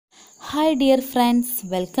Hi dear friends,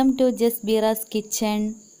 welcome to just ബീറാസ് kitchen.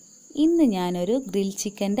 ഇന്ന് ഞാനൊരു grill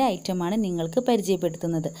ചിക്കൻ്റെ ഐറ്റമാണ് നിങ്ങൾക്ക്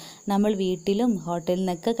പരിചയപ്പെടുത്തുന്നത്. നമ്മൾ വീട്ടിലും ഹോട്ടലിൽ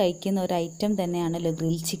നിന്നൊക്കെ കഴിക്കുന്ന ഒരു ഐറ്റം തന്നെയാണല്ലോ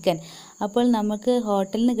ഗ്രിൽ ചിക്കൻ. അപ്പോൾ നമുക്ക്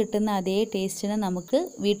ഹോട്ടലിൽ നിന്ന് കിട്ടുന്ന അതേ ടേസ്റ്റിന് നമുക്ക്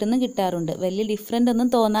വീട്ടിൽ നിന്ന് കിട്ടാറുണ്ട്. വലിയ ഡിഫറൻ്റ്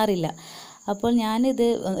ഒന്നും തോന്നാറില്ല. അപ്പോൾ ഞാനിത്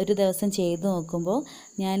ഒരു ദിവസം ചെയ്ത് നോക്കുമ്പോൾ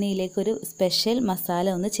ഞാൻ ഇതിലേക്കൊരു സ്പെഷ്യൽ മസാല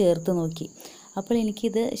ഒന്ന് ചേർത്ത് നോക്കി. അപ്പോൾ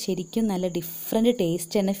എനിക്കിത് ശരിക്കും നല്ല ഡിഫറെൻറ്റ്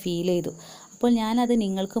ടേസ്റ്റ് തന്നെ ഫീൽ ചെയ്തു. അപ്പോൾ ഞാനത്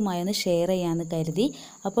നിങ്ങൾക്കുമായി ഒന്ന് ഷെയർ ചെയ്യാമെന്ന് കരുതി.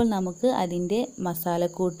 അപ്പോൾ നമുക്ക് അതിൻ്റെ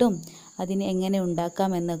മസാലക്കൂട്ടും അതിന് എങ്ങനെ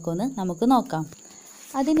ഉണ്ടാക്കാം എന്നൊക്കെ ഒന്ന് നമുക്ക് നോക്കാം.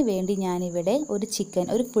 അതിന് വേണ്ടി ഞാനിവിടെ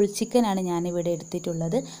ഒരു ഫുൾ ചിക്കനാണ് ഞാനിവിടെ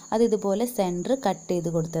എടുത്തിട്ടുള്ളത്. അത് ഇതുപോലെ സെൻറ്റർ കട്ട്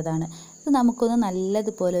ചെയ്ത് കൊടുത്തതാണ്. ഇത് നമുക്കൊന്ന്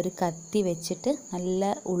നല്ലതുപോലെ ഒരു കത്തി വെച്ചിട്ട്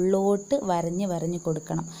നല്ല ഉള്ളോട്ട് വരഞ്ഞ്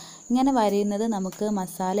കൊടുക്കണം. ഇങ്ങനെ വരയുന്നത് നമുക്ക്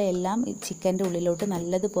മസാല എല്ലാം ചിക്കൻ്റെ ഉള്ളിലോട്ട്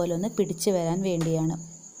നല്ലതുപോലെ ഒന്ന് പിടിച്ച് വരാൻ വേണ്ടിയാണ്.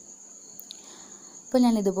 അപ്പോൾ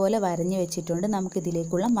ഞാൻ ഇതുപോലെ വരഞ്ഞ് വെച്ചിട്ടുണ്ട്.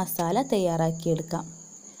 നമുക്കിതിലേക്കുള്ള മസാല തയ്യാറാക്കിയെടുക്കാം.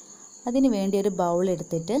 അതിന് വേണ്ടി ഒരു ബൗൾ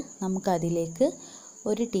എടുത്തിട്ട് നമുക്കതിലേക്ക്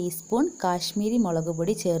 1 ടീസ്പൂൺ കാശ്മീരി മുളക്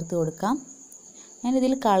പൊടി ചേർത്ത് കൊടുക്കാം.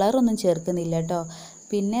 ഞാനിതിൽ കളറൊന്നും ചേർക്കുന്നില്ല കേട്ടോ.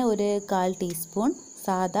 പിന്നെ ഒരു 1/4 ടീസ്പൂൺ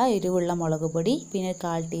സാദാ എരിവുള്ള മുളക് പൊടി, പിന്നെ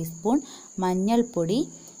 1/4 ടീസ്പൂൺ മഞ്ഞൾപ്പൊടി,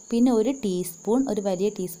 പിന്നെ ഒരു വലിയ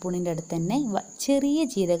ടീസ്പൂണിൻ്റെ അടുത്ത് തന്നെ ചെറിയ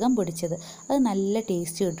ജീരകം പൊടിച്ചത്. അത് നല്ല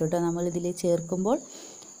ടേസ്റ്റ് കിട്ടും കേട്ടോ നമ്മളിതിൽ ചേർക്കുമ്പോൾ.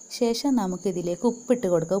 ശേഷം നമുക്കിതിലേക്ക് ഉപ്പിട്ട്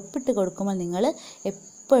കൊടുക്കുമ്പോൾ നിങ്ങൾ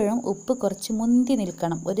എപ്പോഴും ഉപ്പ് കുറച്ച് മുന്തി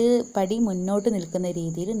നിൽക്കണം. ഒരു പടി മുന്നോട്ട് നിൽക്കുന്ന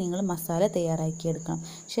രീതിയിൽ നിങ്ങൾ മസാല തയ്യാറാക്കിയെടുക്കണം.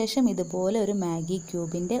 ശേഷം ഇതുപോലെ ഒരു മാഗി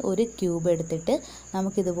ക്യൂബിൻ്റെ ഒരു ക്യൂബ് എടുത്തിട്ട്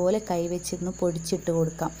നമുക്കിതുപോലെ കൈവച്ചൊന്ന് പൊടിച്ചിട്ട്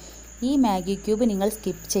കൊടുക്കാം. ഈ മാഗി ക്യൂബ് നിങ്ങൾ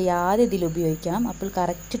സ്കിപ്പ് ചെയ്യാതെ ഇതിൽ ഉപയോഗിക്കണം. അപ്പോൾ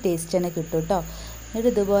കറക്റ്റ് ടേസ്റ്റ് തന്നെ കിട്ടും കേട്ടോ.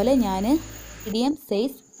 എന്നിട്ട് ഇതുപോലെ ഞാൻ മീഡിയം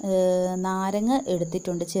സൈസ് നാരങ്ങ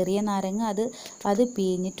എടുത്തിട്ടുണ്ട്. ചെറിയ നാരങ്ങ, അത്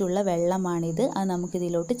പിഴിഞ്ഞിട്ടുള്ള വെള്ളമാണിത്. അത്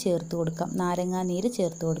നമുക്കിതിലോട്ട് ചേർത്ത് കൊടുക്കാം. നാരങ്ങാ നീര്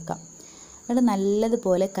ചേർത്ത് കൊടുക്കാം. എന്നിട്ട്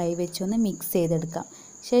നല്ലതുപോലെ കൈവച്ചൊന്ന് മിക്സ് ചെയ്തെടുക്കാം.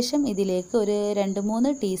 ശേഷം ഇതിലേക്ക് ഒരു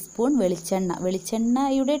 2-3 ടീസ്പൂൺ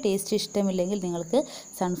വെളിച്ചെണ്ണയുടെ ടേസ്റ്റ് ഇഷ്ടമില്ലെങ്കിൽ നിങ്ങൾക്ക്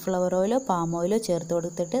സൺഫ്ലവർ ഓയിലോ പാം ഓയിലോ ചേർത്ത്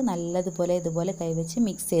കൊടുത്തിട്ട് നല്ലതുപോലെ ഇതുപോലെ കൈവച്ച്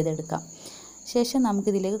മിക്സ് ചെയ്തെടുക്കാം. ശേഷം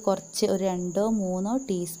നമുക്കിതിലേക്ക് കുറച്ച് ഒരു 2-3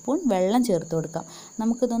 ടീസ്പൂൺ വെള്ളം ചേർത്ത് കൊടുക്കാം.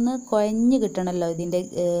 നമുക്കിതൊന്ന് കുഴഞ്ഞ് കിട്ടണമല്ലോ ഇതിൻ്റെ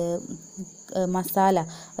മസാല.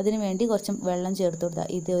 അതിന് വേണ്ടി കുറച്ച് വെള്ളം ചേർത്ത് കൊടുത്താൽ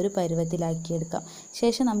ഇത് ഒരു പരുവത്തിലാക്കിയെടുക്കാം.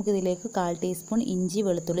 ശേഷം നമുക്കിതിലേക്ക് 1/4 ടീസ്പൂൺ ഇഞ്ചി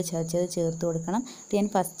വെളുത്തുള്ളി ചതച്ചത് ചേർത്ത് കൊടുക്കണം. ഇത് ഞാൻ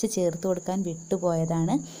ഫസ്റ്റ് ചേർത്ത് കൊടുക്കാൻ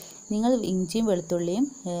വിട്ടുപോയതാണ്. നിങ്ങൾ ഇഞ്ചിയും വെളുത്തുള്ളിയും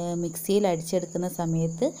മിക്സിയിൽ അടിച്ചെടുക്കുന്ന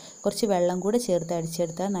സമയത്ത് കുറച്ച് വെള്ളം കൂടെ ചേർത്ത്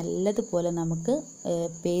അടിച്ചെടുത്താൽ നല്ലതുപോലെ നമുക്ക്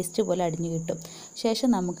പേസ്റ്റ് പോലെ അടിഞ്ഞു കിട്ടും. ശേഷം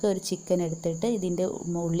നമുക്ക് ഒരു ചിക്കൻ എടുത്തിട്ട് ഇതിൻ്റെ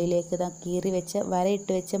ഉള്ളിലേക്ക് കീറി വെച്ച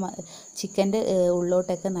വരയിട്ട് വെച്ച ചിക്കൻ്റെ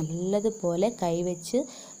ഉള്ളോട്ടൊക്കെ നല്ലതുപോലെ കൈവച്ച്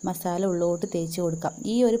മസാല ഉള്ളോട്ട് തേച്ച് കൊടുക്കാം.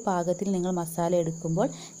 ഈ ഒരു പാകത്തിൽ നിങ്ങൾ മസാല എടുക്കുമ്പോൾ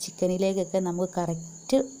ചിക്കനിലേക്കൊക്കെ നമുക്ക്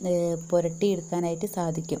കറക്റ്റ് പുരട്ടിയെടുക്കാനായിട്ട്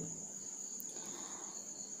സാധിക്കും.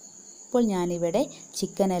 ഇപ്പോൾ ഞാനിവിടെ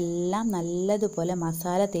ചിക്കനെല്ലാം നല്ലതുപോലെ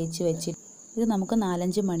മസാല തേച്ച് വെച്ചിട്ട് ഇത് നമുക്ക്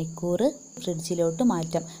 4-5 മണിക്കൂർ ഫ്രിഡ്ജിലോട്ട്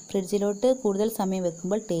മാറ്റാം. ഫ്രിഡ്ജിലോട്ട് കൂടുതൽ സമയം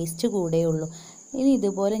വെക്കുമ്പോൾ ടേസ്റ്റ് കൂടെയുള്ളൂ. ഇനി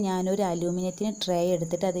ഇതുപോലെ ഞാനൊരു അലൂമിനിയത്തിന് ട്രേ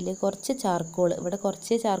എടുത്തിട്ട് അതിൽ കുറച്ച് ഇവിടെ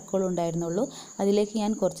കുറച്ചേ ചാർക്കോൾ ഉണ്ടായിരുന്നുള്ളൂ. അതിലേക്ക്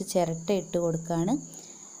ഞാൻ കുറച്ച് ചിരട്ട ഇട്ട് കൊടുക്കുകയാണ്.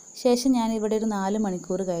 ശേഷം ഞാനിവിടെ ഒരു 4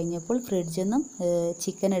 മണിക്കൂർ കഴിഞ്ഞപ്പോൾ ഫ്രിഡ്ജിൽ നിന്നും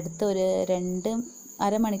ചിക്കൻ എടുത്ത് ഒരു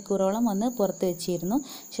 2.5 മണിക്കൂറോളം ഒന്ന് പുറത്ത് വെച്ചിരുന്നു.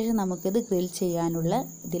 ശേഷം നമുക്കിത് ഗ്രിൽ ചെയ്യാനുള്ള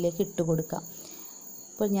ഇതിലേക്ക് ഇട്ട് കൊടുക്കാം.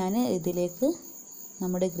 അപ്പോൾ ഞാൻ ഇതിലേക്ക്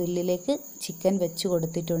നമ്മുടെ ഗ്രില്ലിലേക്ക് ചിക്കൻ വെച്ച്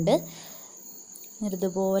കൊടുത്തിട്ടുണ്ട്.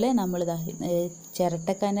 ഇതുപോലെ നമ്മൾ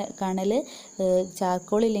ചിരട്ടക്കണൽ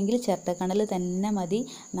ചാർക്കോൾ ഇല്ലെങ്കിൽ ചിരട്ടക്കണൽ തന്നെ മതി.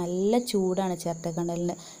 നല്ല ചൂടാണ്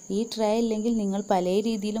ചിരട്ടക്കണലിന്. ഈ ട്രൈ ഇല്ലെങ്കിൽ നിങ്ങൾ പല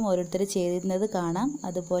രീതിയിലും ഓരോരുത്തർ ചെയ്യുന്നത് കാണാം.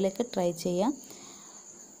 അതുപോലെയൊക്കെ ട്രൈ ചെയ്യാം.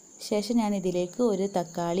 ശേഷം ഞാൻ ഇതിലേക്ക് ഒരു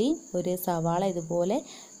തക്കാളി, ഒരു സവാള ഇതുപോലെ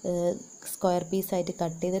സ്ക്വയർ പീസായിട്ട്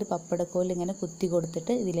കട്ട് ചെയ്തൊരു പപ്പടക്കോലിൽ ഇങ്ങനെ കുത്തി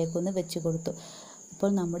കൊടുത്തിട്ട് ഇതിലേക്കൊന്ന് വെച്ച് കൊടുത്തു.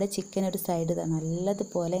 അപ്പോൾ നമ്മുടെ ചിക്കൻ ഒരു സൈഡ്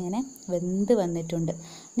നല്ലതുപോലെ ഇങ്ങനെ വെന്ത് വന്നിട്ടുണ്ട്.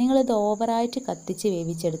 നിങ്ങളിത് ഓവറായിട്ട് കത്തിച്ച്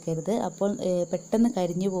വേവിച്ചെടുക്കരുത്. അപ്പോൾ പെട്ടെന്ന്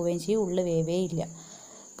കരിഞ്ഞു പോവുകയും ചെയ്യും, ഉള്ളിൽ വേവേയില്ല.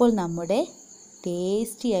 അപ്പോൾ നമ്മുടെ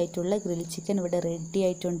ടേസ്റ്റി ആയിട്ടുള്ള ഗ്രിൽ ചിക്കൻ ഇവിടെ റെഡി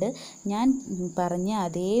ആയിട്ടുണ്ട്. ഞാൻ പറഞ്ഞ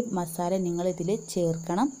അതേ മസാല നിങ്ങളിതിൽ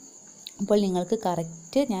ചേർക്കണം. അപ്പോൾ നിങ്ങൾക്ക്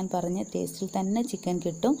കറക്റ്റ് ഞാൻ പറഞ്ഞ ടേസ്റ്റിൽ തന്നെ ചിക്കൻ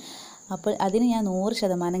കിട്ടും. അപ്പോൾ അതിന് ഞാൻ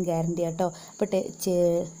 100% ഗ്യാരണ്ടി കേട്ടോ. അപ്പോൾ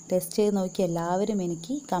ടെസ്റ്റ് ചെയ്ത് നോക്കി എല്ലാവരും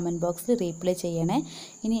എനിക്ക് കമൻറ്റ് ബോക്സിൽ റീപ്ലൈ ചെയ്യണേ.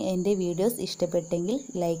 ഇനി എൻ്റെ വീഡിയോസ് ഇഷ്ടപ്പെട്ടെങ്കിൽ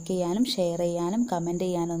ലൈക്ക് ചെയ്യാനും ഷെയർ ചെയ്യാനും കമൻറ്റ്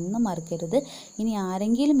ചെയ്യാനൊന്നും മറക്കരുത്. ഇനി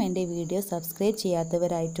ആരെങ്കിലും എൻ്റെ വീഡിയോ സബ്സ്ക്രൈബ്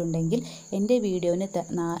ചെയ്യാത്തവരായിട്ടുണ്ടെങ്കിൽ എൻ്റെ വീഡിയോന്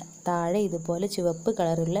താഴെ ഇതുപോലെ ചുവപ്പ്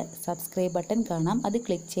കളറുള്ള സബ്സ്ക്രൈബ് ബട്ടൺ കാണാം. അത്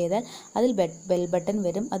ക്ലിക്ക് ചെയ്താൽ അതിൽ ബെൽ ബട്ടൺ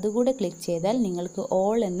വരും. അതുകൂടെ ക്ലിക്ക് ചെയ്താൽ നിങ്ങൾക്ക്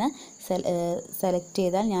ഓൾ എന്ന് സെലക്ട്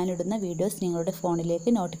ചെയ്താൽ ഞാനിടുന്ന വീഡിയോസ് നിങ്ങളുടെ ഫോണിലേക്ക്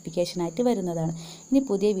നോട്ടിഫിക്കേഷനായിട്ട് വരുന്നതാണ്. ഇനി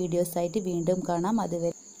പുതിയ വീഡിയോസായിട്ട് വീണ്ടും കാണാം.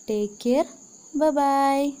 അതുവരെ ടേക്ക് കെയർ,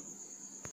 ബൈ.